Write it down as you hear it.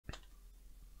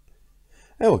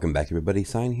Hey, welcome back everybody,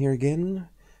 Sign here again.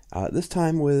 This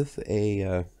time with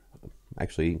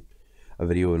actually a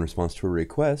video in response to a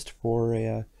request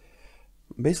for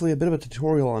basically a bit of a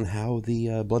tutorial on how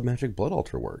the Blood Magic Blood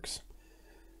Altar works.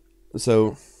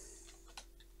 So,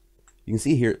 you can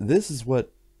see here, this is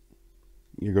what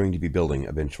you're going to be building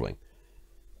eventually,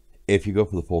 if you go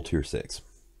for the full Tier 6.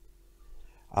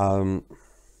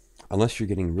 Unless you're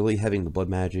getting really heavy into Blood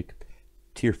Magic,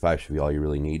 Tier 5 should be all you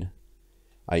really need.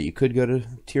 You could go to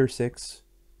Tier 6,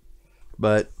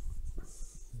 but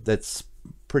that's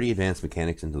pretty advanced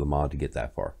mechanics into the mod to get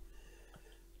that far.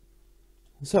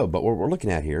 So, but what we're looking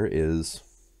at here is,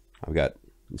 I've got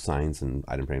signs and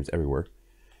item frames everywhere.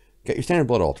 Got your standard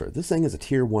Blood Altar. This thing is a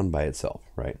Tier 1 by itself,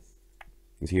 right?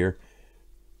 You see here,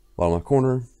 bottom left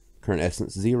corner, current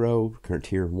essence 0, current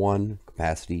Tier 1,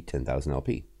 capacity 10,000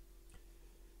 LP.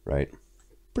 Right?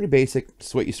 Pretty basic,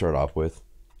 just what you start off with,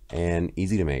 and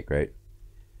easy to make, right?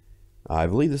 I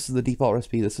believe this is the default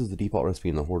recipe. This is the default recipe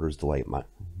in the Hoarder's Delight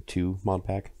 2 mod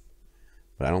pack.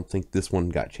 But I don't think this one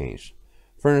got changed.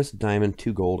 Furnace, diamond,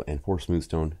 2 gold, and 4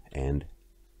 smoothstone, and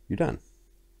you're done.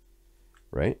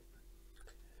 Right?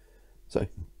 So,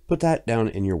 put that down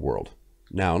in your world.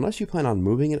 Now, unless you plan on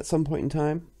moving it at some point in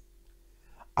time,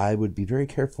 I would be very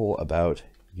careful about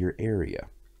your area.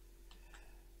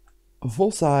 A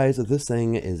full size of this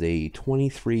thing is a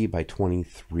 23 by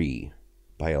 23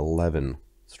 by 11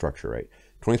 structure, right?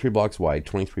 23 blocks wide,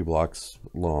 23 blocks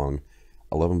long,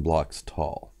 11 blocks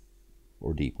tall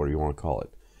or deep, whatever you want to call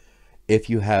it. If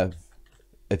you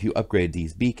upgrade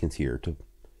these beacons here to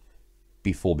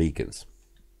be full beacons,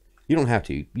 you don't have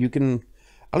to. You can.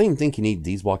 I don't even think you need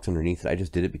these blocks underneath it. I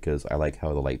just did it because I like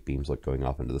how the light beams look going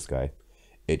off into the sky.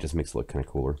 It just makes it look kind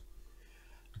of cooler.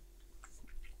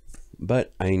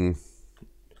 But I mean,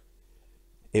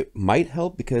 it might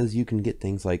help because you can get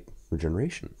things like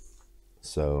regeneration.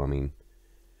 So, I mean,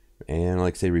 and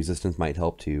like say resistance might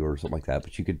help too or something like that,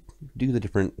 but you could do the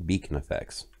different beacon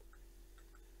effects.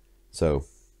 So,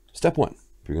 step 1,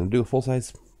 if you're going to do a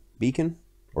full-size beacon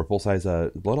or full-size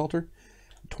Blood Altar,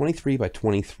 23 by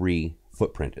 23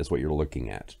 footprint is what you're looking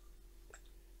at.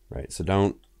 Right? So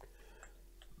don't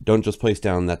just place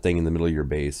down that thing in the middle of your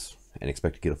base and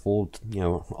expect to get a full,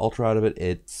 altar out of it.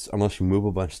 It's, unless you move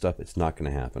a bunch of stuff, it's not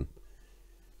going to happen.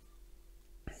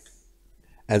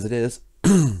 As it is,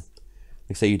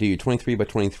 like say you do your 23 by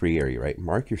 23 area, right?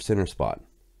 Mark your center spot.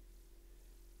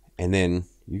 And then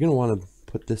you're going to want to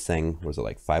put this thing, was it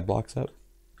like 5 blocks up?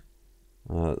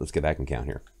 Let's get back and count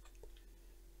here.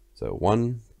 So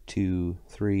 1, 2,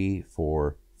 3,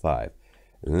 4, 5.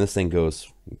 And then this thing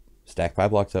goes, stack 5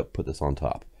 blocks up, put this on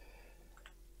top.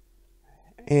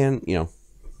 And,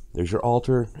 there's your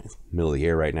altar. It's middle of the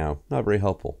air right now. Not very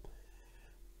helpful.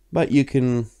 But you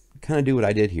can kind of do what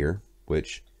I did here,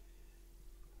 which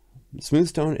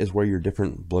smoothstone is where your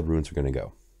different blood runes are going to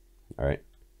go. All right.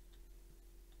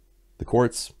 The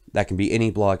quartz, that can be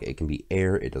any block. It can be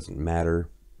air. It doesn't matter.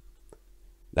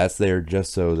 That's there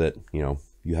just so that,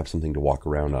 you have something to walk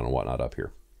around on and whatnot up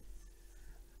here.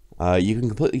 You can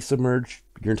completely submerge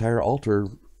your entire altar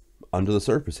under the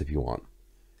surface if you want.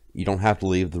 You don't have to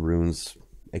leave the runes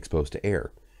exposed to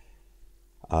air.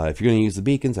 If you're going to use the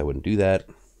beacons, I wouldn't do that.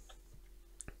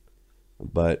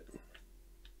 But,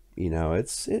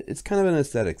 it's kind of an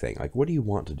aesthetic thing. Like, what do you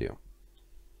want to do?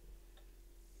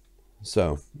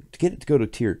 So, to get it to go to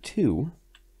Tier 2,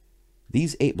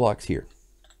 these 8 blocks here,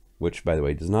 which, by the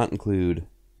way, does not include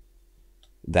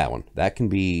that one. That can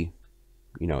be,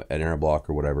 an error block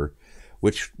or whatever,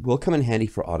 which will come in handy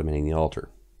for automating the altar.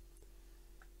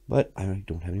 But I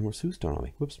don't have any more smoothstone on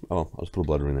me. Whoops. Oh, I'll just put a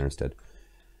blood rune there instead.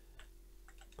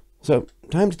 So,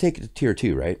 time to take it to Tier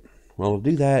 2, right? Well, to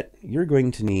do that, you're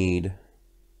going to need,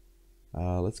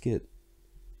 let's get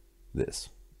this.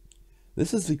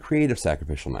 This is the Creative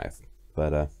Sacrificial Knife,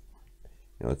 but,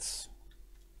 let's,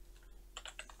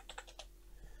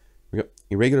 here we go.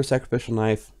 Your regular Sacrificial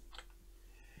Knife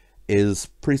is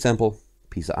pretty simple.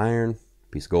 Piece of iron,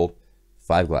 piece of gold,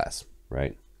 5 glass,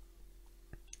 right?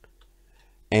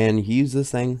 And you use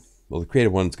this thing, well, the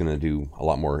creative one's going to do a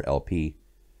lot more LP,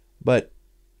 but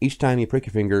each time you prick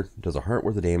your finger, it does a heart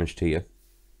worth of damage to you,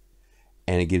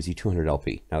 and it gives you 200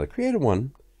 LP. Now, the creative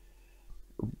one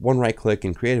right click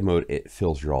in creative mode, it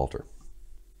fills your altar.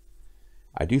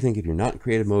 I do think if you're not in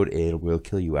creative mode, it will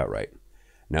kill you outright.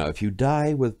 Now, if you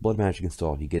die with Blood Magic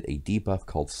installed, you get a debuff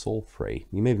called Soul Fray.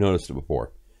 You may have noticed it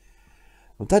before.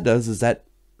 What that does is that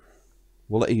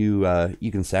will let you,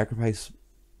 you can sacrifice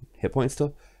hit points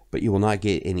still, but you will not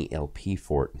get any LP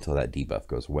for it until that debuff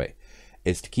goes away.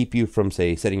 It's to keep you from,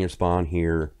 say, setting your spawn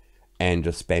here and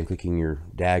just spam clicking your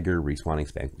dagger,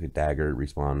 respawning, spam click dagger,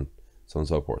 respawn, so on and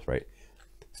so forth, right?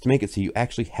 is to make it so you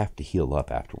actually have to heal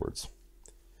up afterwards.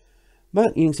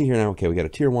 But you can see here now, okay, we got a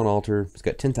tier 1 altar. It's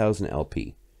got 10,000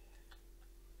 LP.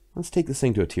 Let's take this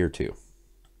thing to a tier 2.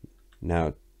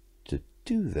 Now, to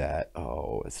do that,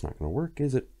 oh, it's not going to work,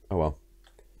 is it? Oh, well.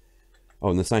 Oh,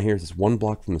 and the sign here is this 1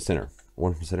 block from the center.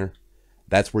 1 from the center.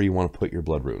 That's where you want to put your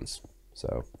blood runes.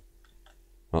 So,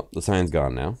 well, the sign's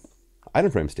gone now.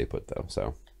 Item frames stay put, though,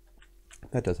 so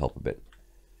that does help a bit.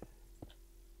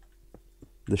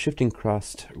 The shifting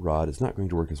crust rod is not going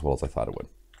to work as well as I thought it would.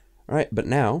 All right, but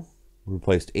now we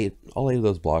replaced all 8 of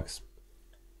those blocks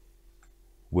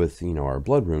with, you know, our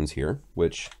blood runes here,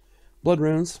 which blood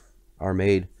runes are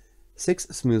made 6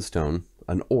 smooth stone,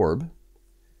 an orb,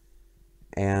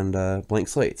 and blank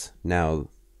slates. Now,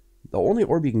 the only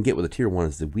orb you can get with a tier 1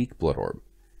 is the weak blood orb.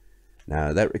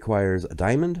 Now, that requires a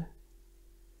diamond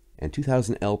and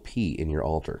 2,000 LP in your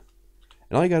altar.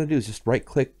 And all you got to do is just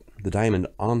right-click the diamond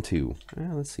onto,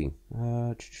 let's see,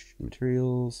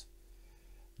 materials,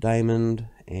 diamond,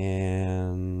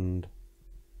 and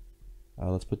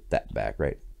let's put that back,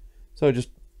 right? So just,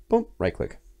 boom,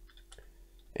 right-click.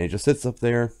 And it just sits up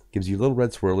there, gives you little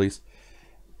red swirlies.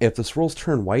 If the swirls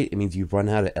turn white, it means you've run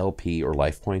out of LP or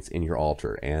life points in your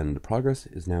altar, and progress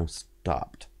is now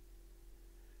stopped.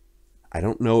 I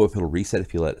don't know if it'll reset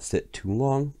if you let it sit too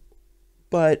long,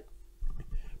 but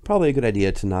probably a good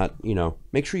idea to not, you know,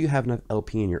 make sure you have enough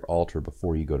LP in your altar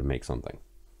before you go to make something.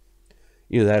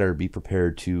 Either that or be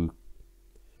prepared to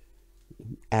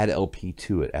add LP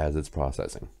to it as it's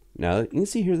processing. Now, you can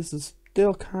see here, this is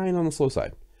still kind of on the slow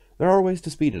side. There are ways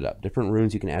to speed it up. Different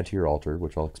runes you can add to your altar,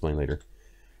 which I'll explain later,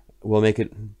 will make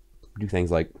it do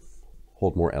things like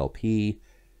hold more LP,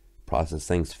 process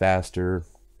things faster,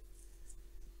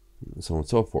 and so on and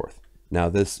so forth. Now,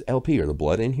 this LP, or the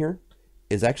blood in here,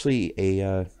 is actually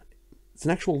it's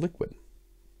an actual liquid.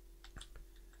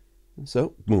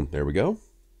 So, boom, there we go.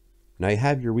 Now you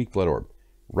have your weak blood orb.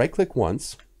 Right-click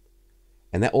once,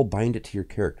 and that will bind it to your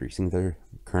character. You see the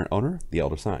current owner, the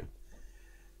Elder Sign.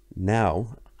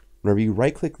 Now, whenever you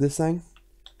right-click this thing,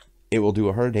 it will do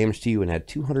 100 damage to you and add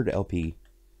 200 LP,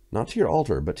 not to your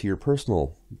altar, but to your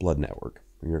personal blood network,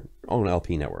 your own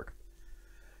LP network.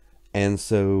 And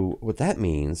so what that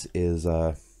means is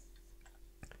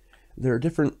there are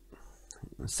different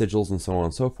sigils and so on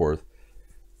and so forth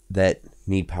that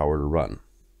need power to run.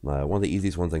 One of the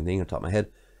easiest ones I can think on top of my head,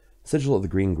 Sigil of the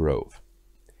Green Grove.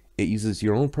 It uses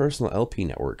your own personal LP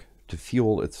network to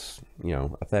fuel its, you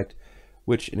know, effect,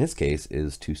 which in this case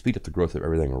is to speed up the growth of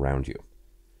everything around you.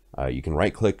 You can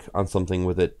right-click on something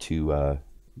with it to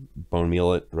bone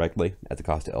meal it directly at the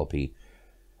cost of LP,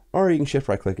 or you can shift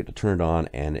right-click it to turn it on,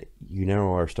 and you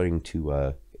now are starting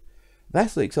to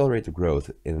vastly accelerate the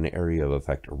growth in an area of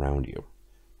effect around you.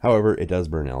 However, it does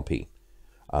burn LP.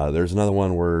 There's another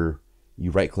one where you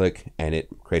right-click and it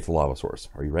creates a lava source,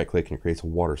 or you right-click and it creates a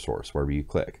water source wherever you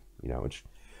click. You know, which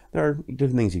there are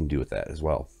different things you can do with that as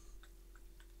well.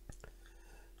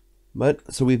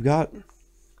 But so we've got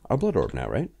our blood orb now,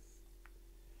 right?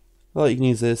 Well, you can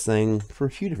use this thing for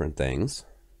a few different things.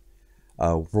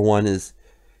 For one is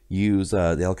use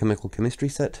the alchemical chemistry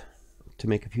set to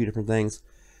make a few different things.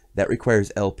 That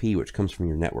requires LP, which comes from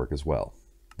your network as well,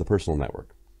 the personal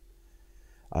network.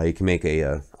 You can make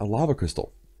a lava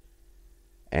crystal,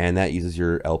 and that uses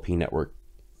your LP network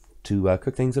to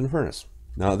cook things in a furnace.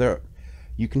 Now,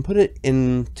 you can put it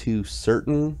into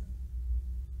certain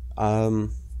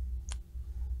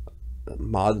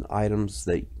mod items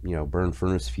that, you know, burn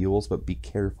furnace fuels, but be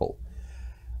careful.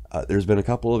 There's been a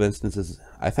couple of instances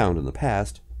I found in the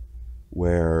past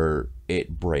where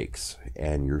it breaks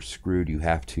and you're screwed. You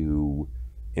have to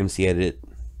MC edit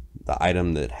the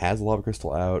item that has a lava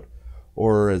crystal out,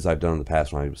 or as I've done in the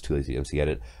past when I was too lazy to MC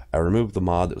edit, I removed the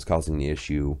mod that was causing the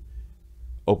issue,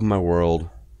 opened my world,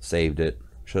 saved it,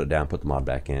 shut it down, put the mod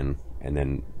back in, and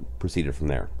then proceeded from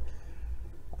there.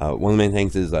 One of the main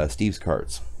things is Steve's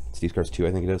Carts 2,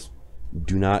 I think it is.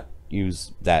 Do not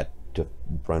use that to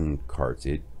run carts.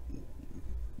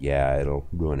 It'll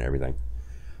ruin everything.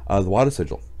 The water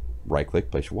sigil.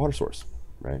 Right-click, place your water source.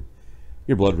 Right.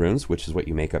 Your blood runes, which is what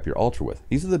you make up your altar with.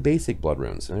 These are the basic blood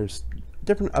runes, and there's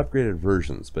different upgraded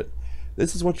versions, but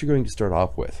this is what you're going to start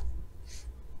off with.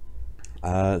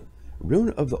 Rune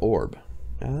of the Orb.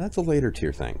 Now, that's a later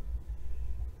tier thing.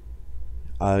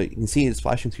 You can see it's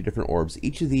flashing through different orbs.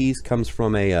 Each of these comes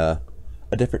from a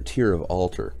different tier of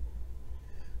altar.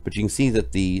 But you can see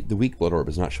that the weak blood orb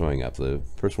is not showing up. The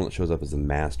first one that shows up is the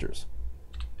Masters,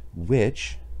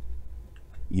 which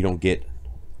you don't get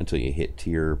until you hit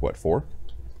tier, what, 4?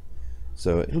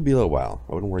 So it'll be a little while.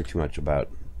 I wouldn't worry too much about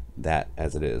that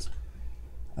as it is.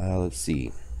 Let's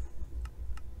see.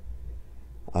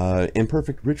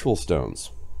 Imperfect ritual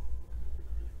stones,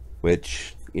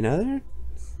 which, you know, they're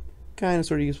kind of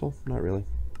sort of useful. Not really.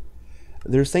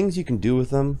 There's things you can do with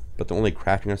them, but the only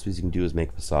crafting recipes you can do is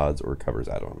make facades or covers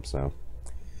out of them. So,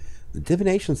 the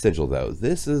divination sigil, though,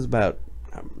 this is about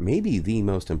maybe the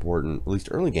most important, at least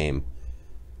early game,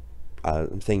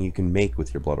 thing you can make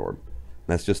with your blood orb. And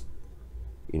that's just,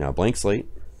 you know, a blank slate,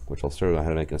 which I'll show you how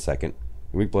to make in a second,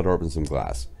 a weak blood orb and some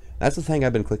glass. That's the thing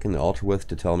I've been clicking the altar with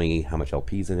to tell me how much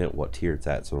LP's in it, what tier it's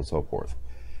at, so on and so forth.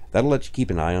 That'll let you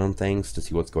keep an eye on things to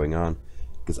see what's going on,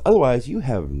 because otherwise you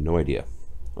have no idea.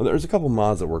 Well, there's a couple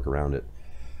mods that work around it,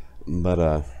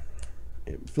 but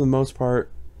for the most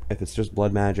part, if it's just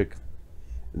blood magic,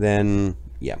 then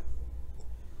yeah,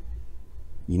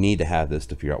 you need to have this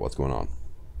to figure out what's going on.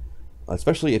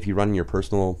 Especially if you run your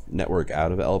personal network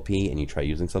out of LP and you try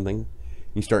using something,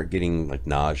 you start getting like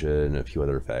nausea and a few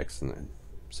other effects and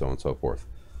so on and so forth.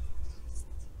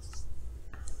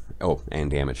 Oh, and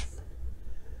damage.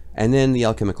 And then the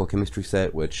alchemical chemistry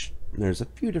set, which there's a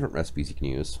few different recipes you can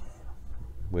use,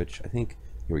 which I think,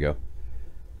 here we go.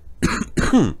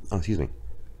 Oh, excuse me.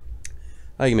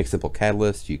 You can make simple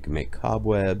catalysts, you can make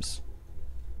cobwebs,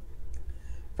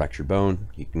 fractured bone,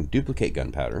 you can duplicate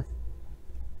gunpowder,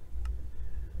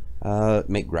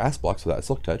 make grass blocks without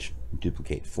silk touch,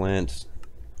 duplicate flint,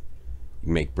 you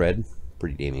can make bread,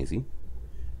 pretty damn easy.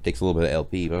 Takes a little bit of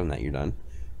LP, but on that you're done.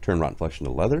 Turn rotten flesh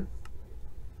into leather.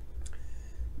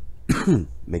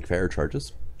 Make fire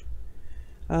charges.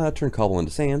 Turn cobble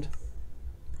into sand.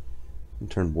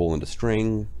 Turn wool into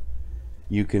string.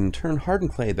 You can turn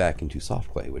hardened clay back into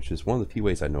soft clay, which is one of the few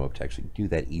ways I know of to actually do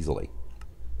that easily.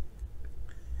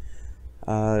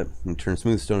 You turn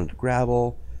smooth stone into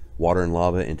gravel, water and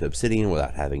lava into obsidian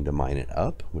without having to mine it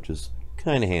up, which is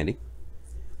kind of handy.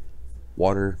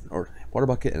 Water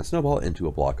bucket and a snowball into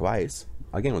a block of ice,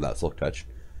 again without silk touch.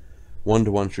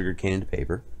 1-to-1 sugar cane into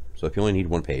paper, so if you only need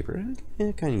one paper,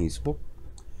 kind of useful.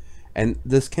 And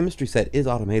this chemistry set is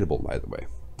automatable, by the way,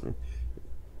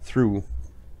 through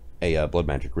a blood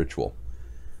magic ritual.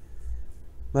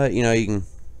 But you know, you can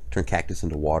turn cactus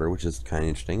into water, which is kind of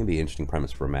interesting. It'd be an interesting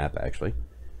premise for a map, actually.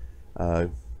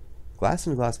 Glass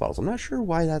into glass bottles. I'm not sure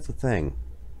why that's a thing.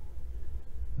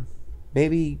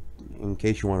 Maybe in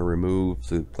case you want to remove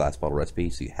the glass bottle recipe,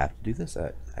 so you have to do this.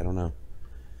 I don't know.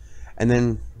 And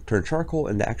then turn charcoal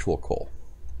into actual coal.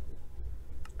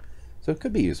 So it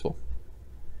could be useful.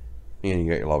 And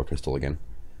you got your lava crystal again.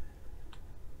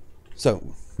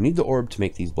 So, we need the orb to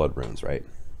make these blood runes, right?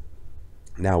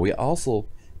 Now, we also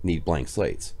need blank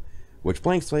slates, which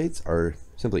blank slates are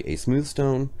simply a smooth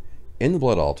stone in the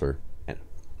blood altar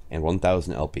and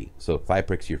 1000 LP. So 5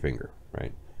 pricks to your finger,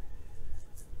 right?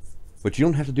 But you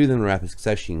don't have to do them in rapid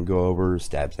succession. You can go over,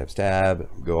 stab, stab, stab,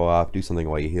 go off, do something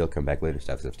while you heal, come back later,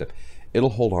 stab, stab, stab.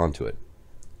 It'll hold on to it.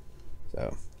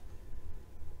 So,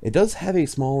 it does have a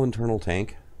small internal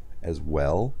tank as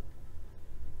well,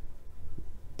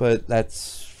 but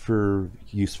that's for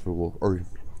use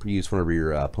whenever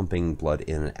you're pumping blood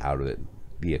in and out of it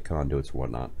via conduits or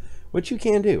whatnot, which you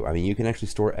can do. I mean, you can actually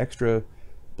store extra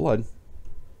blood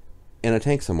in a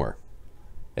tank somewhere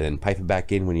and then pipe it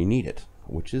back in when you need it,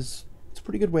 which is it's a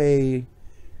pretty good way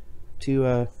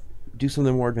to do some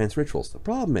of the more advanced rituals. The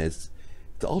problem is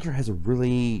the altar has it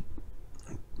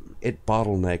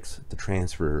bottlenecks the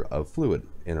transfer of fluid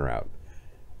in or out.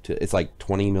 It's like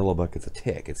 20 millibuckets a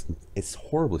tick. It's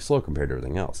horribly slow compared to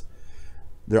everything else.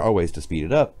 There are ways to speed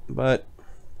it up, but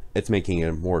it's making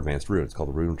a more advanced rune. It's called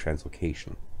the rune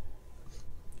translocation.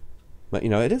 But you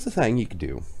know, it is a thing you could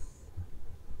do.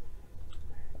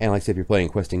 And like I said, if you're playing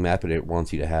a questing map and it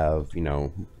wants you to have, you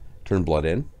know, turn blood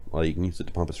in, well, you can use it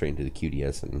to pump it straight into the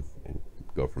QDS and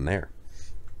go from there.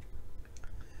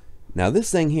 Now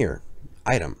this thing here,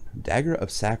 item, Dagger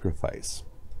of Sacrifice.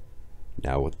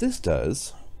 Now what this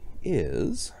does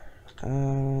is, I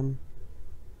don't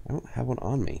have one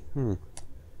on me.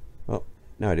 Well,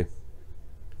 now I do.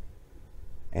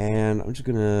 And I'm just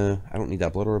gonna, I don't need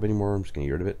that blood orb anymore. I'm just gonna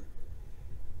get rid of it.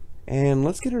 And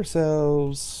let's get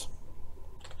ourselves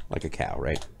like a cow,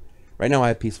 right? Right now I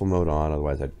have peaceful mode on,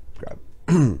 otherwise I'd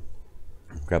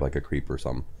grab like a creep or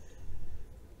something.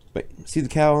 But see the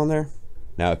cow on there?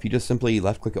 Now if you just simply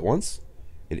left click it once,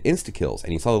 it insta kills,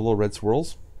 and you saw the little red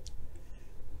swirls?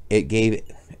 It gave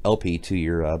LP to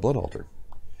your blood altar.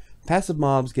 Passive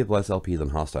mobs give less LP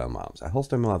than hostile mobs.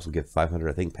 Hostile mobs will give 500.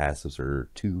 I think passives are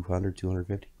 200,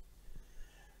 250.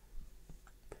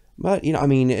 But, you know, I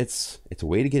mean, it's a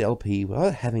way to get LP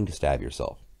without having to stab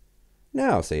yourself.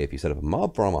 Now, say if you set up a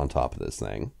mob farm on top of this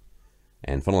thing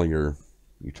and funnel your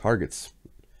targets,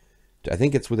 I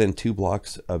think it's within 2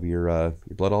 blocks of your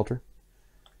blood altar.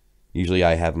 Usually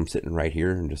I have them sitting right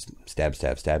here and just stab,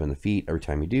 stab, stab in the feet. Every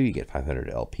time you do, you get 500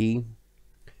 LP.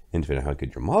 And depending on how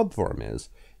good your mob form is,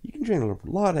 you can drain a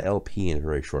lot of LP in a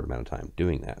very short amount of time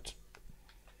doing that.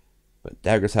 But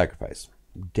Dagger Sacrifice,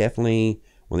 definitely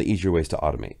one of the easier ways to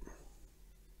automate.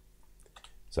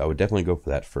 So I would definitely go for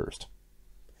that first.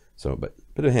 So, but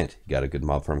bit of a hint, you got a good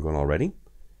mob farm going already?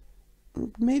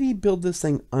 Maybe build this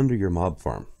thing under your mob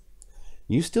farm.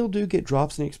 You still do get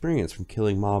drops in experience from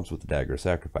killing mobs with the Dagger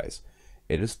Sacrifice.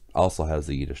 It just also has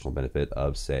the additional benefit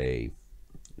of, say,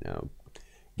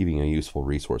 giving a useful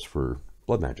resource for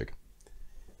blood magic.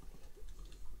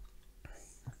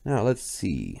 Now let's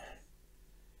see.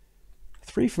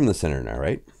 3 from the center now,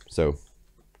 right? So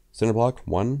center block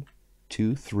 1,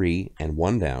 2, 3, and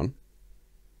 1 down.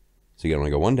 So you want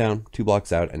to go 1 down, 2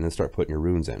 blocks out, and then start putting your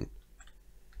runes in.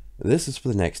 This is for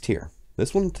the next tier.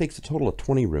 This one takes a total of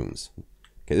 20 runes.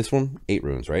 Okay, this one, 8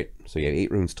 runes, right? So you have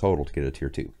 8 runes total to get a tier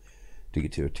 2. To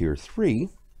get to a tier 3,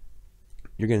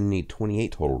 you're going to need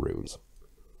 28 total runes.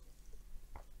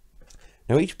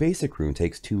 Now each basic rune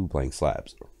takes 2 blank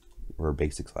slabs, or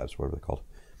basic slabs, whatever they're called.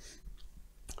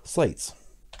 Slates.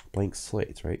 Blank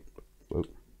slates, right? Whoa.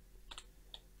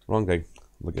 Wrong thing.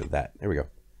 Look at that. There we go.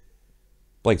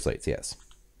 Blank slates, yes.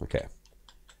 Okay.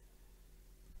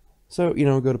 So,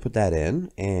 go to put that in,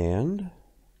 and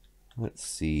let's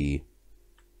see.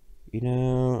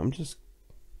 I'm just...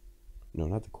 No,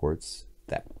 not the quartz.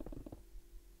 That.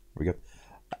 There we go.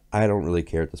 I don't really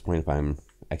care at this point if I'm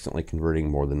accidentally converting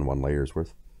more than 1 layer's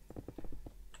worth.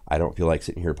 I don't feel like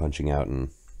sitting here punching out,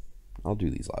 and I'll do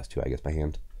these last 2, I guess, by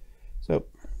hand. So,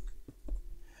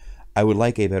 I would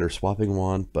like a better swapping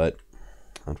wand, but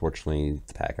unfortunately,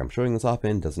 the pack I'm showing this off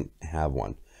in doesn't have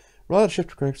one. Rod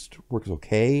Shift Crest works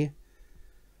okay,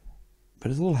 but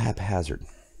it's a little haphazard.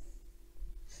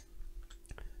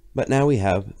 But now we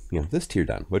have, this tier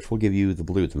done, which will give you the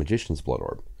blue, the Magician's Blood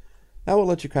Orb. That will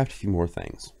let you craft a few more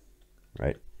things,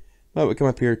 right? Well, we come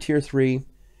up here, tier 3,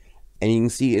 and you can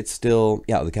see it's still,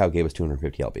 the cow gave us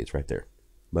 250 LP, it's right there.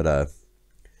 But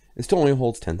it still only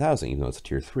holds 10,000, even though it's a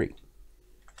tier 3.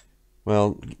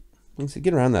 Well, let's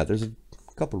get around that. There's a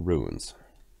couple runes.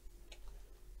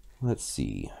 Let's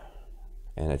see.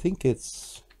 And I think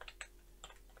it's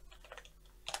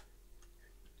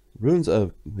runes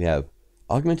of, we have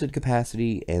augmented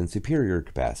capacity and superior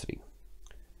capacity.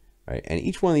 Right? And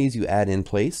each one of these you add in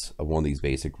place of one of these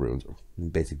basic runes,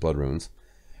 basic blood runes,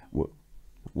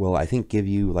 will I think give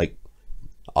you, like,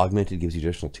 augmented gives you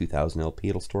additional 2,000 LP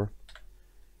it'll store.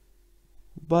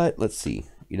 But let's see.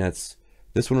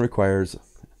 This one requires,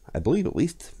 I believe, at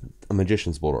least a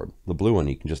Magician's Blood Orb. The blue one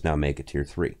you can just now make a tier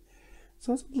 3.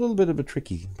 So it's a little bit of a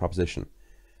tricky proposition.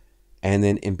 And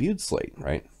then Imbued Slate,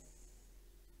 right?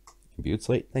 Imbued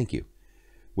Slate, thank you.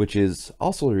 Which is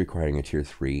also requiring a tier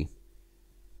 3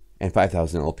 and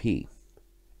 5,000 LP.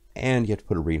 And you have to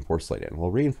put a Reinforced Slate in.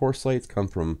 Well, Reinforced Slates come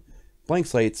from blank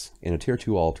slates in a tier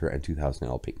 2 altar and 2,000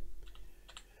 LP.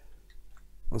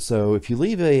 So if you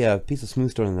leave a piece of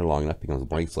smooth stone in there long enough, it becomes a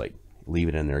blank slate. Leave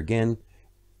it in there again,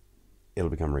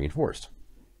 it'll become reinforced.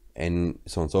 And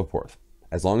so on and so forth.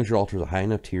 As long as your altar is a high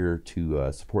enough tier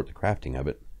to support the crafting of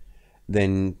it,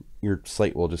 then your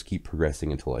slate will just keep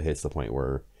progressing until it hits the point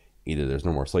where either there's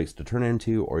no more slates to turn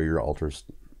into, or your altar's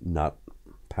not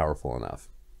powerful enough.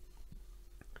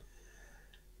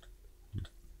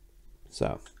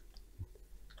 So,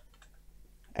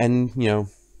 and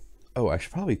oh, I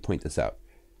should probably point this out.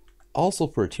 Also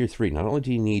for a tier 3, not only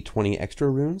do you need 20 extra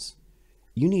runes,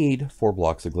 you need 4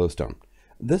 blocks of glowstone.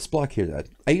 This block here,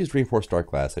 I used reinforced dark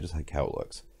glass, I just like how it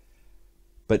looks.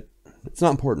 But it's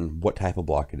not important what type of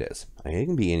block it is. I mean, it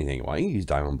can be anything you want. You can use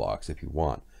diamond blocks if you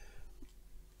want.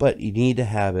 But you need to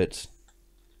have it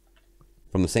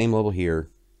from the same level here,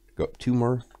 go up 2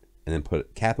 more, and then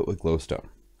cap it with glowstone,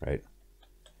 right?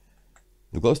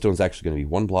 The glowstone is actually going to be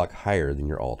 1 block higher than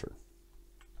your altar,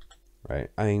 right?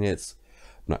 I mean, I'm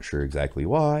not sure exactly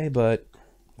why, but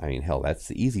I mean, hell, that's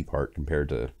the easy part compared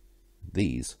to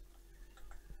these.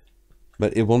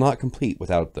 But it will not complete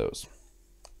without those.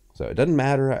 So it doesn't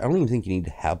matter. I don't even think you need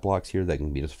to have blocks here that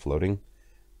can be just floating,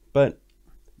 but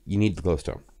you need the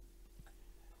glowstone.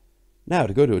 Now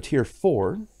to go to a tier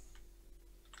 4,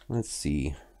 let's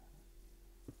see.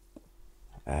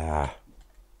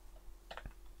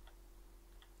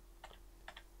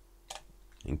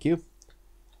 Thank you.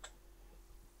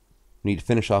 We need to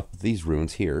finish off with these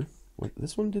runes here. Wait,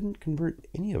 this one didn't convert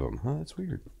any of them, huh? That's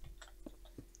weird.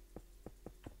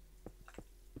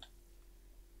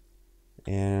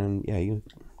 And yeah, you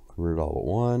converted all but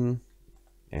 1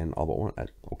 and all but 1.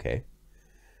 Okay.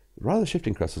 Rather, the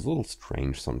Shifting Crest is a little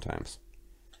strange sometimes.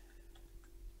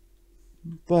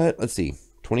 But let's see.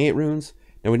 28 runes.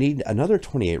 Now we need another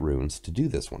 28 runes to do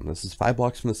this one. This is 5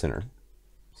 blocks from the center.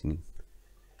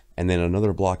 And then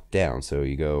another block down. So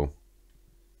you go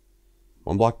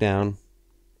 1 block down,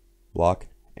 block,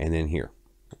 and then here.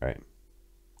 All right.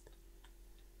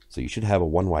 So you should have a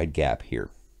 1 wide gap here.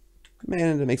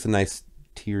 Man, it makes a nice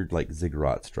tiered like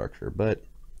ziggurat structure, but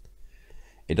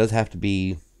it does have to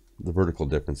be the vertical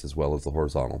difference as well as the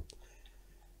horizontal.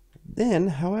 Then,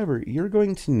 however, you're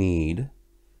going to need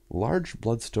large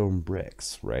bloodstone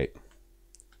bricks, right?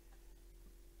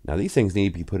 Now these things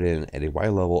need to be put in at a Y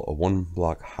level of 1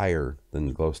 block higher than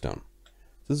the glowstone.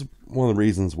 This is one of the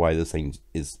reasons why this thing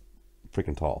is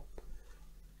freaking tall.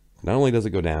 Not only does it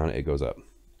go down, it goes up,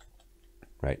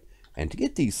 right? And to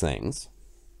get these things,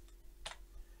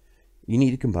 you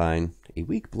need to combine a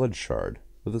weak blood shard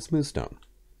with a smooth stone.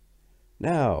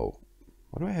 Now,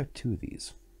 why do I have 2 of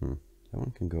these? That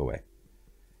one can go away.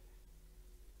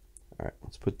 All right,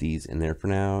 let's put these in there for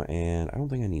now, and I don't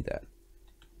think I need that.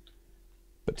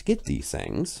 But to get these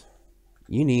things,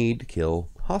 you need to kill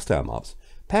hostile mobs.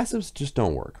 Passives just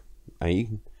don't work.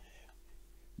 The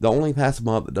only passive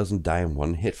mob that doesn't die in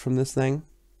 1 hit from this thing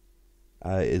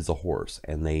is a horse,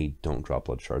 and they don't drop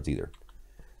blood shards either.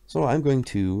 So I'm going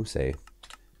to say,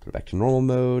 put it back to normal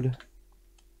mode.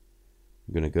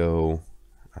 I'm going to go,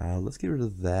 let's get rid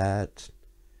of that.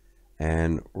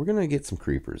 And we're going to get some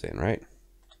creepers in, right?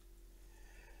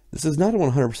 This is not a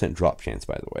 100% drop chance,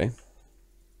 by the way.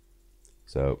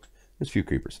 So there's a few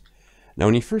creepers. Now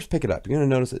when you first pick it up, you're going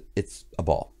to notice that it's a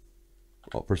ball.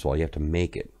 Well, first of all, you have to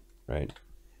make it, right?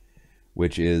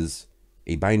 Which is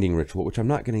a binding ritual, which I'm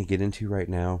not going to get into right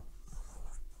now.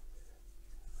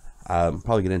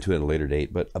 Probably get into it at a later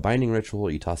date, but a binding ritual,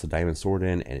 you toss a diamond sword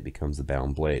in and it becomes the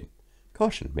bound blade.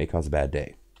 Caution, may cause a bad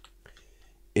day.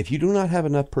 If you do not have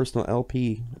enough personal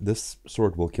LP, this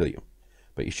sword will kill you.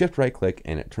 But you shift right click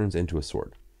and it turns into a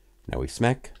sword. Now we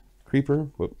smack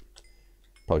creeper. Whoop.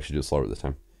 Probably should do it slower this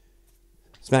time.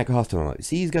 Smack a hostile.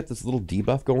 See, he's got this little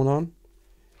debuff going on.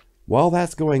 While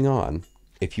that's going on,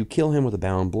 if you kill him with a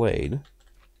bound blade,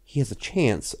 he has a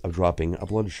chance of dropping a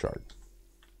blood shard.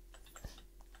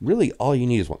 Really, all you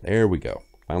need is one. There we go.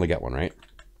 Finally got one, right?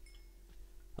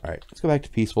 All right, let's go back to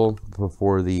peaceful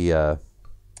before the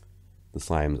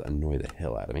slimes annoy the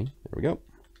hell out of me. There we go.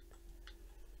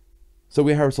 So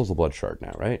we have ourselves a blood shard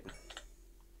now, right?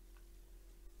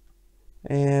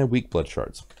 And weak blood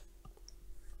shards.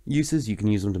 Uses, you can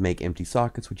use them to make empty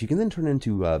sockets, which you can then turn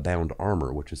into bound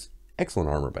armor, which is excellent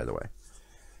armor, by the way.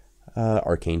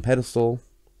 Arcane pedestal,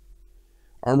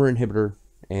 armor inhibitor,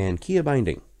 and Kia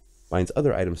binding. Binds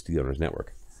other items to the owner's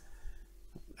network.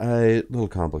 A little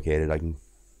complicated. I can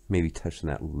maybe touch on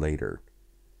that later.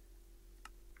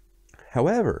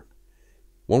 However,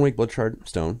 1 weak blood shard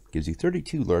stone gives you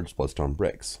 32 large bloodstone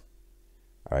bricks.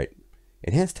 Alright.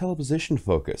 Enhanced teleposition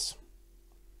focus.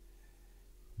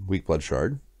 Weak blood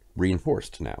shard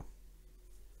reinforced now.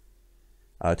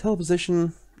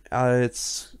 Teleposition,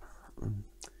 it's an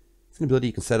ability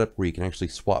you can set up where you can actually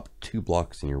swap 2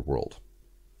 blocks in your world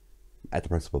at the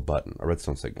press of a button, a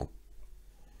redstone signal.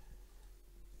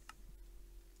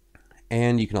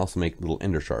 And you can also make little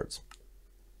ender shards.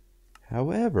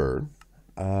 However,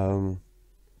 there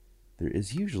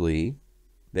is usually,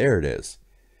 there it is.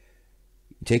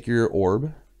 You take your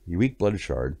orb, your weak blood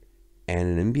shard, and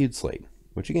an imbued slate,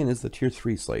 which again is the tier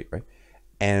 3 slate, right?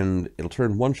 And it'll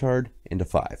turn 1 shard into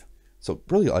 5. So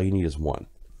really all you need is 1. And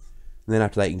then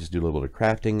after that you can just do a little bit of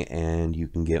crafting and you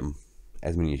can get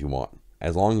as many as you want,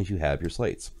 as long as you have your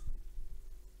slates.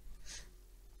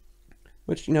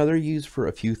 Which, you know, they're used for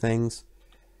a few things.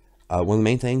 One of the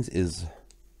main things is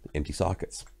empty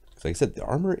sockets. So like I said, the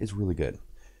armor is really good.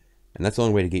 And that's the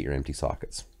only way to get your empty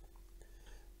sockets.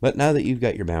 But now that you've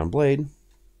got your bound blade,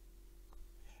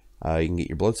 you can get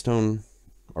your bloodstone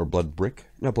or blood brick.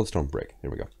 No, bloodstone brick.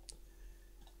 There we go.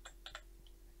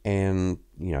 And,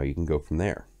 you know, you can go from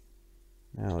there.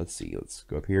 Now, let's see. Let's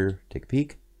go up here, take a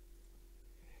peek.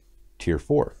 Tier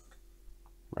 4.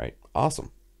 Right.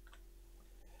 Awesome.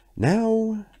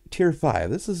 Now, Tier 5.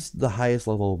 This is the highest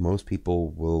level most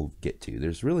people will get to.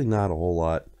 There's really not a whole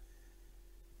lot.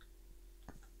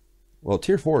 Well,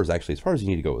 Tier 4 is actually as far as you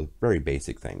need to go with very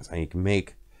basic things. And you can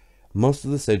make most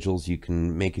of the sigils. You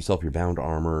can make yourself your bound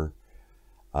armor.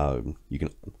 You can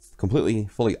completely,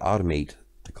 fully automate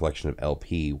the collection of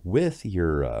LP with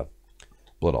your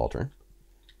blood altar.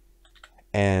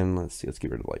 And let's see, let's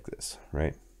get rid of like this,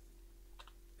 right?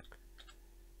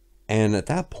 And at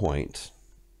that point,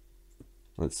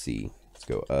 let's see, let's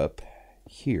go up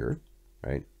here,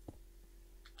 right?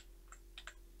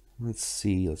 Let's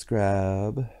see, let's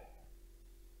grab,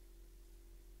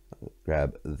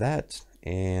 grab that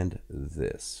and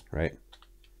this, right?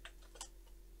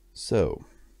 So,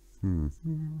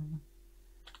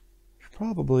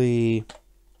 probably,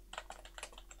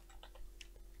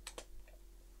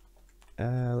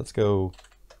 let's go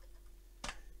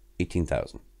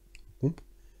 18,000.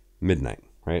 Midnight,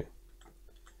 right?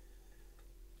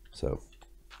 So,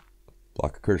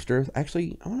 block of cursed earth.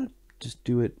 Actually, I want to just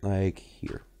do it like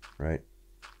here, right?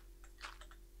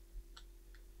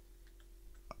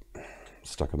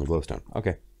 Stuck on the glowstone.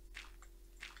 Okay.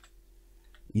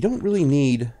 You don't really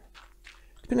need,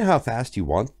 depending on how fast you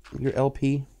want your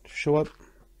LP to show up,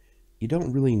 you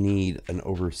don't really need an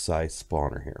oversized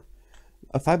spawner here.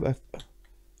 A 5x.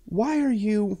 Why are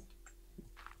you?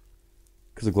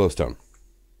 Because of glowstone.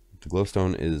 The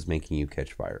glowstone is making you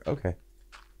catch fire. Okay.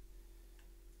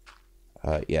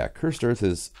 Yeah, cursed earth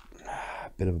is a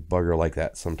bit of a bugger like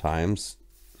that sometimes.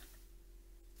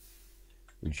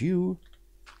 Would you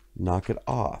knock it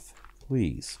off,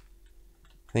 please?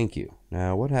 Thank you.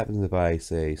 Now, what happens if I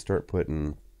say start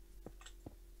putting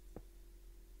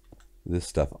this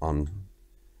stuff on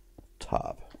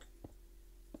top?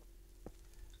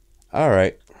 All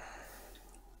right.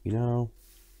 You know,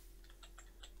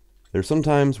 there's some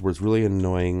times where it's really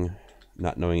annoying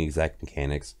not knowing exact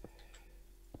mechanics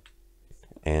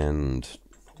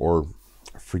or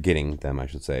forgetting them, I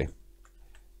should say.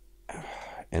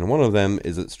 And one of them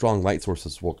is that strong light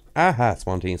sources will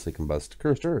spontaneously combust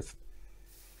cursed earth,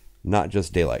 not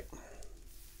just daylight.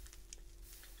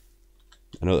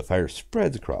 I know that fire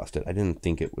spreads across it. I didn't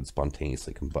think it would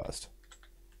spontaneously combust.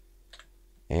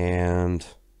 And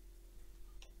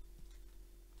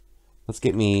let's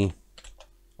get me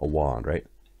a wand, right?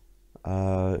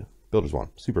 Builder's wand,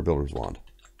 super builder's wand.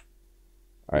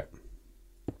 All right.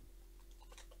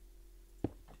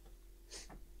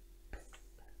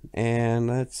 And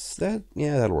that's that.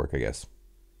 Yeah, that'll work, I guess.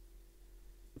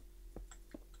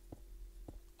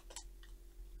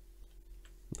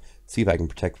 See if I can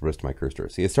protect the rest of my cursed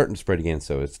earth. See, it's starting to spread again,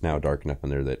 so it's now dark enough in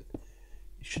there that it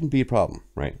shouldn't be a problem,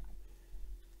 right?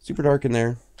 Super dark in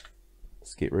there.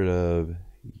 Let's get rid of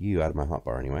you out of my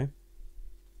hotbar anyway.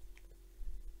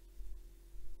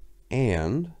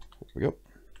 And there we go.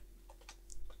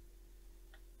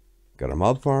 Got a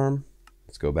mob farm.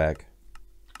 Let's go back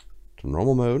to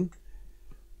normal mode.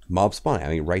 Mob spawn, I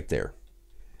mean, right there.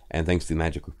 And thanks to the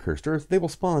magic of cursed earth, they will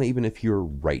spawn even if you're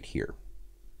right here.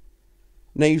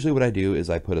 Now, usually what I do is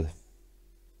I put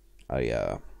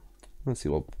let's see,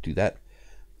 we'll do that.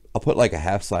 I'll put like a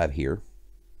half slab here.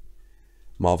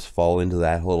 Mobs fall into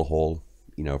that little hole,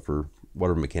 you know, for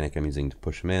whatever mechanic I'm using to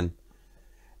push them in.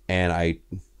 And I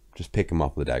just pick them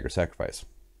up with a dagger sacrifice,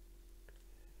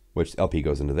 which LP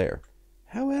goes into there.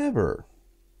 However,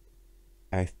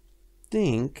 I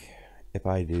think if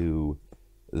I do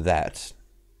that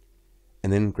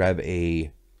and then grab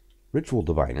a ritual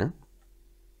diviner,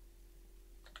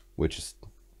 which is,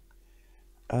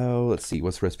 oh, let's see,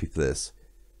 what's the recipe for this?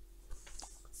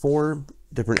 4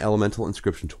 different elemental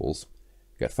inscription tools.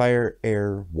 We've got fire,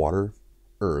 air, water,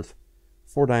 earth,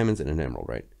 4 diamonds, and an emerald,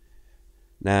 right?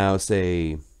 Now,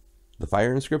 say the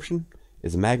fire inscription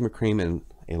is a magma cream and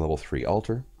a level 3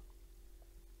 altar.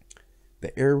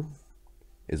 The air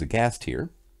is a gas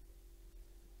tier.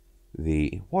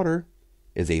 The water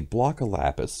is a block of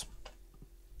lapis.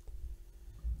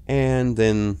 And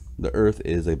then the earth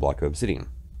is a block of obsidian.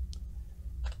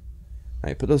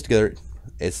 I put those together.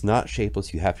 It's not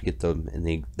shapeless. You have to get them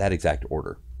in that exact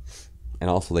order. And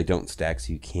also they don't stack,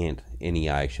 so you can't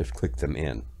NEI shift click them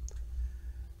in.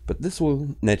 But this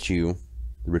will net you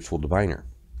the ritual diviner.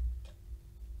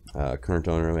 Current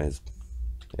owner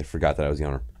I forgot that I was the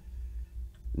owner.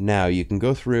 Now you can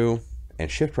go through and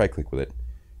shift right click with it,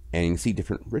 and you can see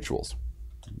different rituals.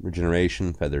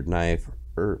 Regeneration, feathered knife,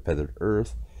 feathered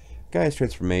earth, Gaia's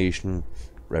transformation,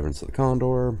 reverence of the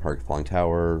condor, heart of falling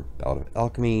tower, ballad of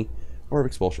alchemy, or of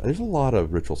expulsion. There's a lot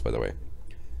of rituals, by the way.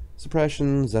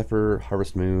 Suppression, zephyr,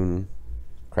 harvest moon,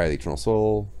 cry of the eternal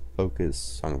soul, focus,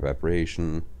 song of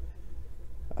evaporation.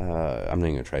 I'm not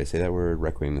even gonna try to say that word.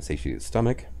 Requiem and satiated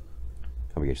stomach,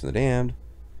 convocation of the damned.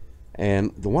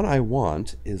 And the one I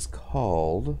want is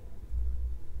called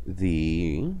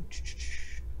the...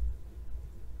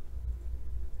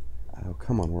 Oh,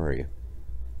 come on, where are you?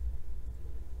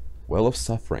 Well of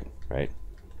Suffering, right?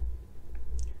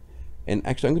 And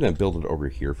actually, I'm going to build it over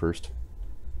here first.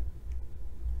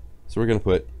 So we're going to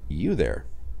put you there.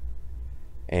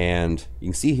 And you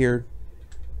can see here,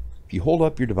 if you hold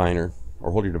up your diviner,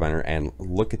 or hold your diviner and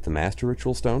look at the Master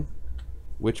Ritual Stone,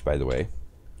 which, by the way,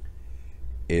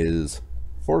 is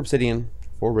 4 obsidian,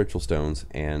 4 ritual stones,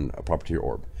 and a property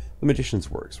orb. The Magician's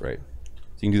works, right?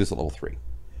 So you can do this at level 3.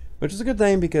 which is a good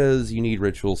thing because you need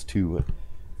rituals to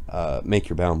make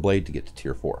your bound blade to get to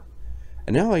tier 4.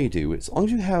 And now all you do, as long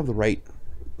as you have the right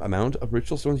amount of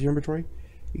ritual stones in your inventory,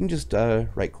 you can just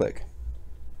right click.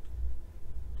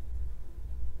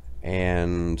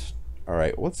 And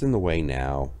alright, what's in the way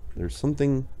now? There's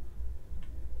something.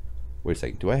 Wait a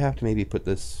second, do I have to maybe put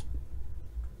this?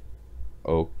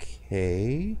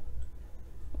 Okay.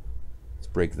 Let's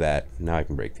break that. Now I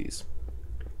can break these.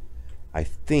 I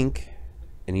think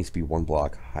it needs to be 1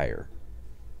 block higher.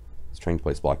 It's trying to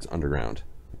place blocks underground,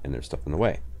 and there's stuff in the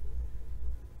way.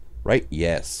 Right?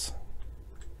 Yes.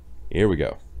 Here we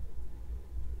go.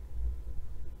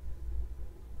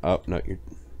 Oh, no, you're...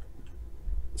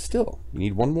 Still, you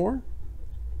need 1 more?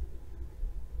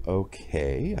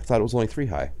 Okay, I thought it was only 3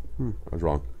 high. I was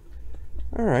wrong.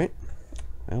 Alright.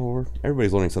 Well,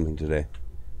 everybody's learning something today.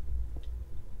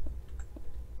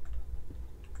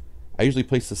 I usually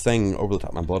place this thing over the top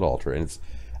of my blood altar, and it's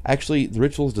actually, the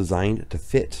ritual is designed to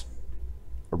fit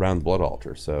around the blood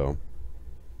altar, so...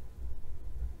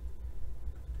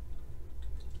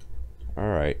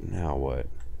 Alright, now what?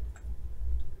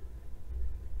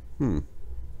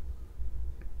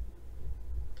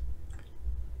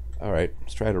 Alright,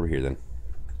 let's try it over here then.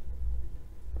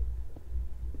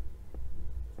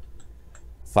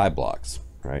 5 blocks,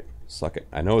 right? Suck it.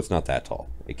 I know it's not that tall.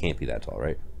 It can't be that tall,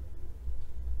 right?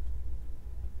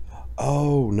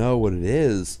 Oh, no, what it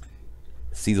is.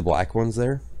 See the black ones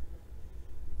there?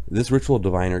 This ritual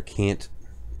diviner can't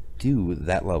do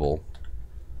that level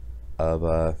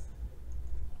of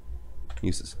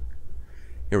uses.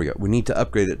 Here we go. We need to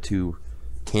upgrade it to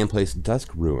can place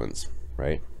dusk ruins,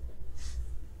 right?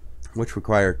 Which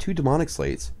require 2 demonic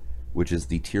slates, which is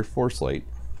the tier 4 slate,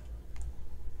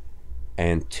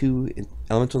 and 2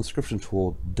 elemental inscription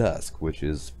tool dusk, which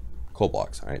is cold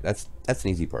blocks. All right, that's an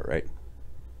easy part, right?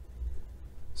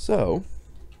 So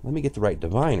let me get the right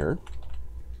diviner.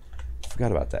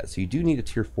 Forgot about that. So you do need a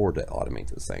tier 4 to automate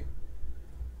this thing.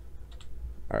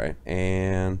 All right,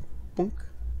 and boink.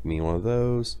 Give me one of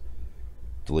those.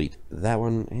 Delete that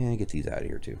one and get these out of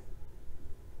here too.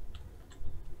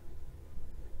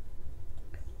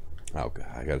 Oh god,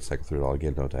 I gotta cycle through it all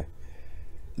again, don't I?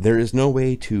 There is no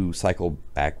way to cycle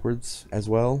backwards as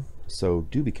well, so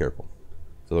do be careful.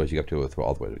 Otherwise you have to go through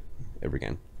all the way ever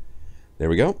again. There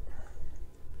we go.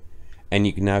 And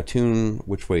you can now tune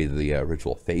which way the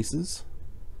ritual faces.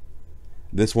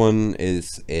 This one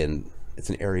is it's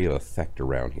an area of effect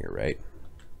around here, right?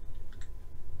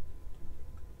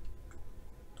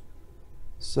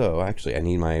 So actually I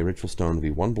need my ritual stone to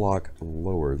be 1 block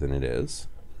lower than it is.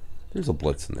 There's a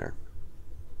blitz in there.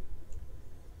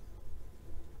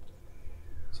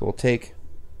 So we'll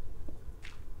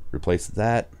replace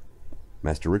that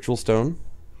Master Ritual Stone,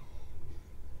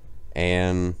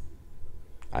 and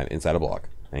I'm inside a block.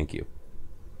 Thank you.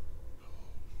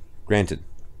 Granted,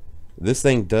 this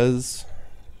thing does...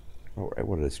 Oh,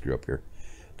 what did I screw up here?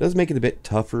 Does make it a bit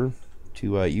tougher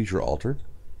to use your altar.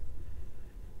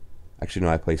 Actually,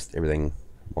 no, I placed everything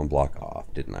 1 block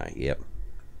off, didn't I? Yep.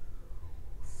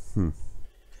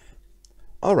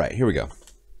 Alright, here we go.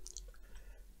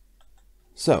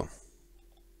 So,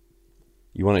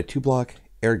 you want a 2 block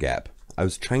air gap. I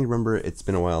was trying to remember, it's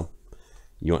been a while.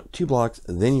 You want 2 blocks,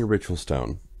 then your ritual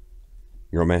stone,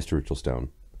 your Master Ritual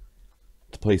Stone,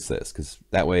 to place this, because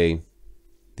that way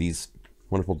these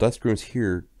wonderful dusk runes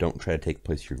here don't try to take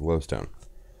place of your glowstone.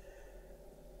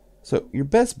 So your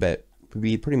best bet would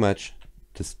be pretty much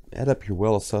to head up your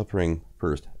Well of Suffering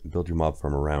first and build your mob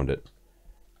farm around it,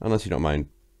 unless you don't mind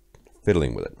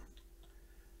fiddling with it.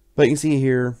 But you can see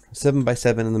here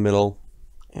 7x7 in the middle,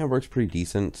 and it works pretty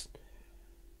decent.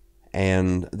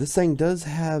 And this thing does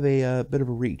have a bit of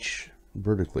a reach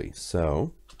vertically,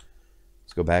 so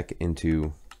let's go back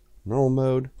into normal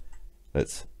mode.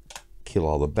 Let's kill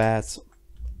all the bats.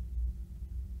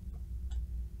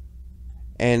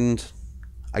 And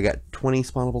I got 20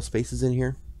 spawnable spaces in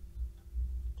here.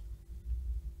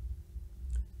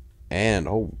 And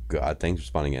oh god, things are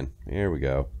spawning in. Here we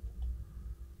go.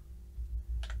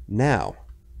 Now,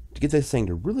 to get this thing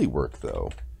to really work though,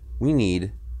 we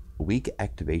need a weak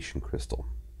activation crystal.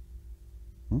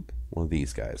 One of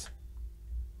these guys.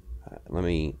 Let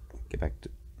me get back to...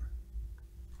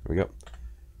 There we go.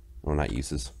 Oh, not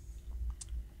uses.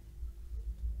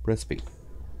 Recipe.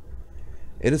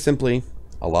 It is simply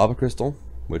a lava crystal,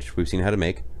 which we've seen how to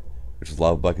make, which is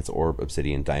lava buckets, orb,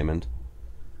 obsidian, diamond.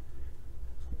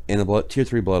 In a tier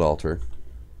 3 blood altar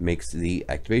makes the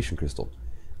activation crystal.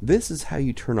 This is how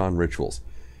you turn on rituals.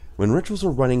 When rituals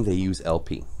are running, they use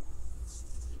LP.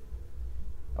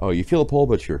 Oh, you feel a pull,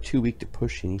 but you're too weak to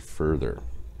push any further.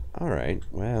 Alright,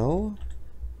 well...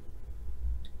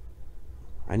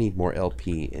 I need more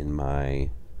LP in my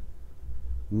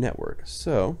network.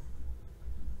 So,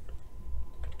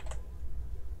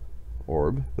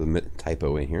 orb, with a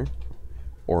typo in here,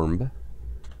 orb.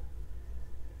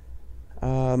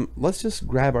 Let's just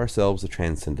grab ourselves a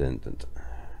transcendent.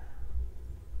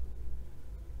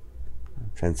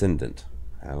 Transcendent.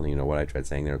 I don't even know what I tried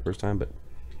saying there the first time, but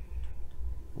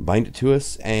bind it to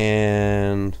us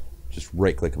and just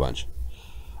right click a bunch.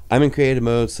 I'm in creative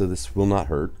mode, so this will not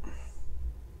hurt.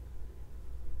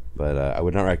 But I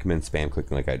would not recommend spam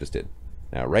clicking like I just did.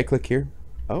 Now right click here.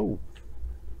 Oh.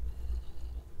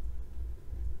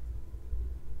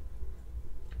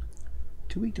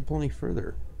 Too weak to pull any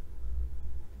further.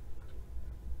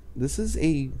 This is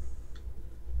a...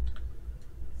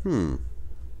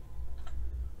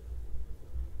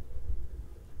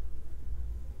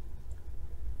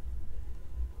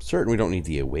 Certain we don't need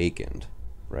the awakened,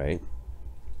 right?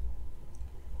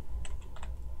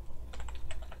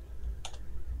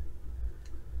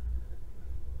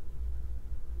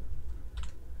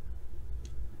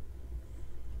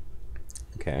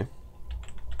 Okay.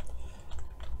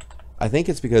 I think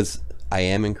it's because I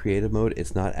am in creative mode.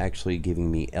 It's not actually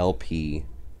giving me LP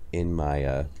in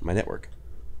my my network.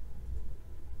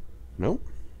 Nope.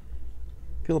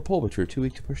 Feel a pull, but you're too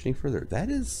weak to push any further. That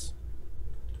is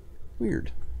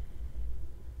weird.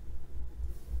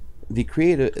 The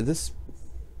creative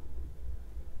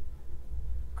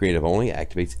only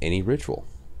activates any ritual,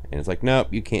 and it's like, nope,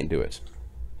 you can't do it.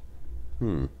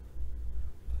 All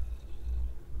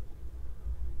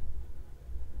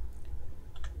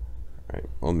right.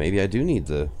 Well, maybe I do need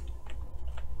the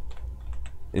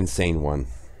insane one.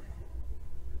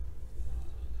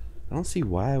 I don't see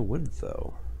why I would,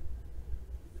 though.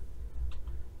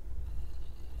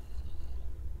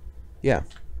 Yeah.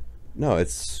 No,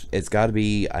 it's got to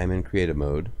be I'm in creative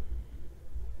mode.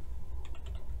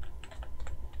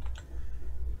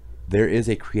 There is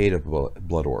a creative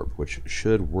blood orb, which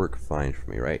should work fine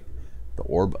for me, right? The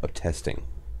orb of testing.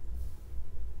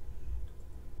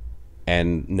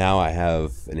 And now I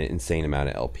have an insane amount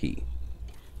of LP.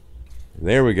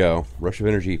 There we go. Rush of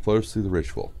energy flows through the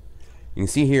ritual. You can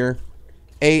see here,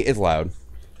 it's loud,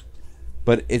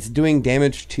 but it's doing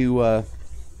damage to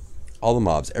all the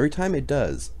mobs. Every time it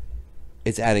does,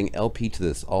 it's adding LP to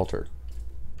this altar.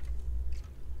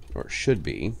 Or it should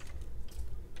be.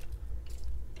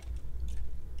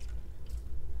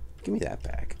 Give me that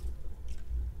back.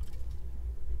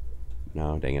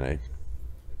 No, dang it.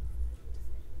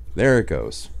 There it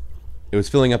goes. It was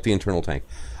filling up the internal tank.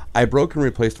 I broke and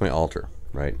replaced my altar,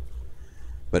 right?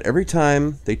 But every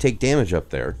time they take damage up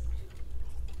there,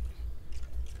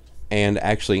 and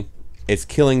actually, it's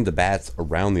killing the bats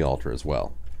around the altar as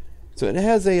well. So it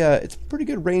has a, it's pretty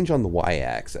good range on the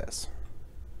y-axis.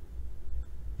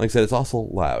 Like I said, it's also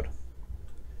loud.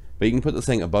 But you can put this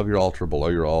thing above your altar, below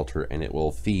your altar, and it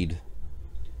will feed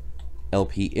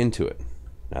LP into it.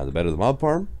 Now, the better the mob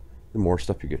farm, the more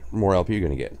stuff you get, more LP you're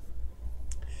going to get.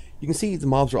 You can see the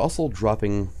mobs are also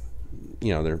dropping,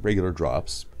 you know, their regular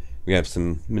drops. We have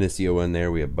some Minicio in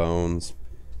there. We have bones.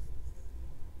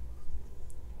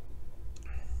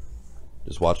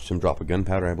 Just watched him drop a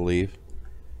gunpowder, I believe.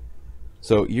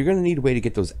 So you're going to need a way to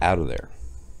get those out of there.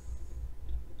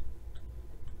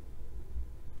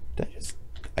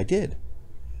 I did.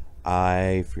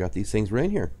 I forgot these things were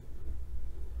in here.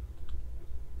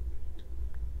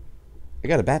 I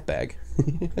got a bat bag.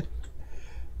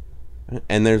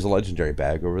 And there's a legendary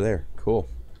bag over there. Cool.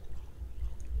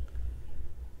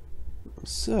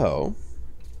 So,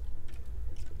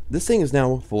 this thing is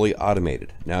now fully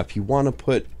automated. Now, if you want to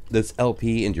put this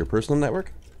LP into your personal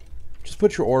network, just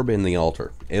put your orb in the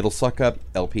altar. It'll suck up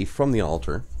LP from the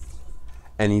altar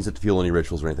and use it to fuel any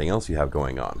rituals or anything else you have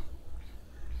going on.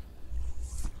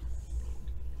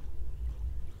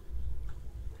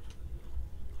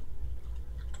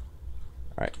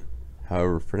 Alright.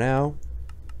 However, for now,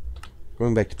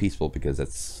 going back to peaceful because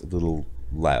that's a little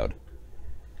loud.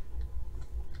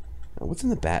 Now, what's in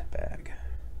the bat bag?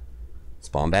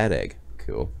 Spawn bat egg.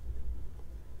 Cool.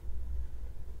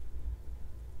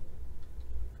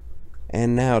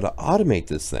 And now to automate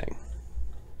this thing,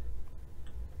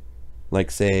 like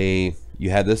say you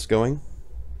had this going,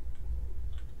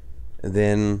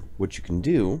 then what you can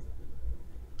do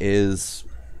is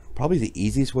probably the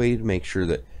easiest way to make sure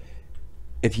that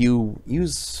if you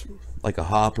use like a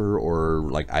hopper or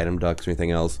like item ducts or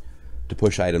anything else to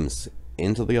push items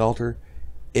into the altar,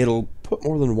 it'll put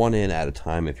more than one in at a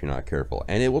time if you're not careful,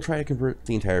 and it will try to convert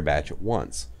the entire batch at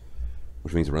once,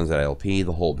 which means it runs out of LP,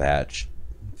 the whole batch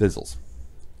fizzles.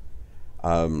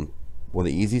 One of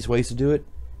the easiest ways to do it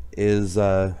is,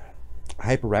 I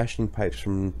hyper rationing pipes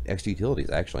from XG Utilities,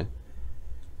 actually.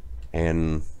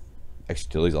 And XG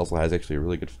Utilities also has actually a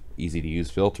really good, easy to use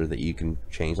filter that you can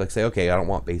change. Like say, okay, I don't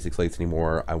want basic slates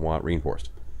anymore, I want reinforced.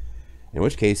 In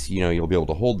which case, you know, you'll be able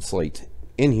to hold the slate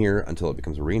in here until it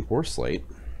becomes a reinforced slate,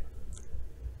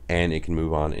 and it can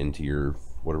move on into your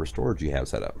whatever storage you have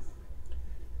set up.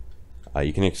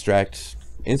 You can extract,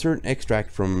 insert and extract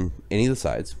from any of the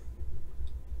sides.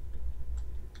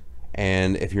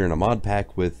 And if you're in a mod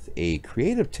pack with a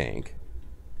creative tank,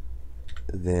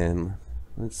 then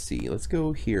let's see, let's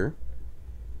go here.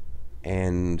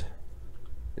 And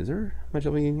is there much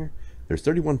LP in here? There's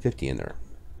 3150 in there.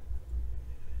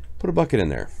 Put a bucket in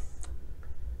there.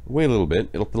 Wait a little bit,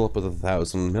 it'll fill up with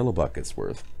 1,000 millibuckets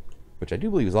worth, which I do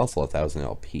believe is also 1,000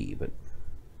 LP, but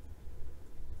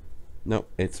no,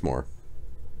 it's more.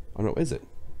 Oh no, is it?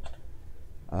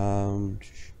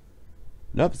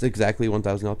 Nope, it's exactly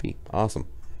 1,000 LP. Awesome.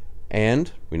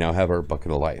 And we now have our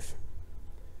bucket of life,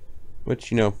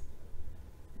 which, you know,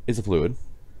 is a fluid,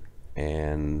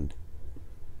 and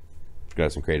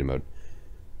got some creative mode.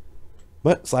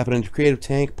 But slap it into creative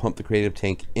tank, pump the creative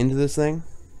tank into this thing,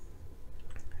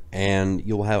 and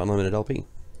you'll have unlimited LP.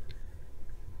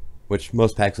 Which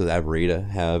most packs with Avarita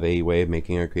have a way of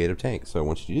making a creative tank. So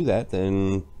once you do that,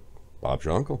 then Bob's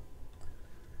your uncle.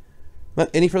 But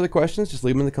any further questions, just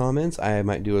leave them in the comments. I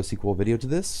might do a sequel video to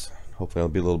this. Hopefully I'll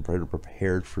be a little better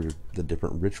prepared for the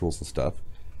different rituals and stuff.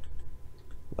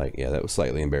 Like, yeah, that was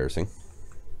slightly embarrassing.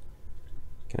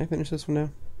 Can I finish this one now?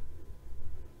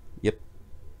 Yep.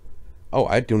 Oh,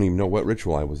 I don't even know what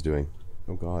ritual I was doing.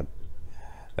 Oh god.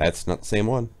 That's not the same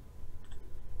one.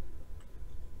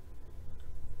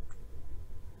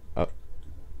 Oh,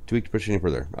 too weak to push any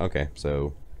further. Okay,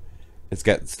 so it's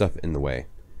got stuff in the way.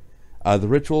 The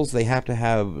rituals, they have to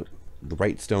have the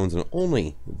right stones and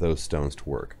only those stones to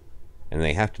work. And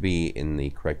they have to be in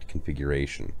the correct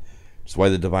configuration. Which is why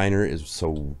the diviner is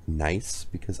so nice,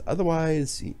 because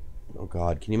otherwise, oh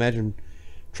god, can you imagine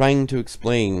trying to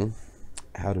explain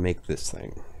how to make this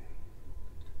thing?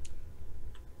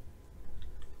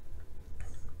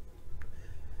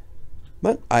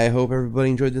 But I hope everybody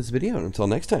enjoyed this video, and until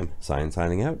next time,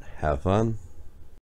 signing out, have fun.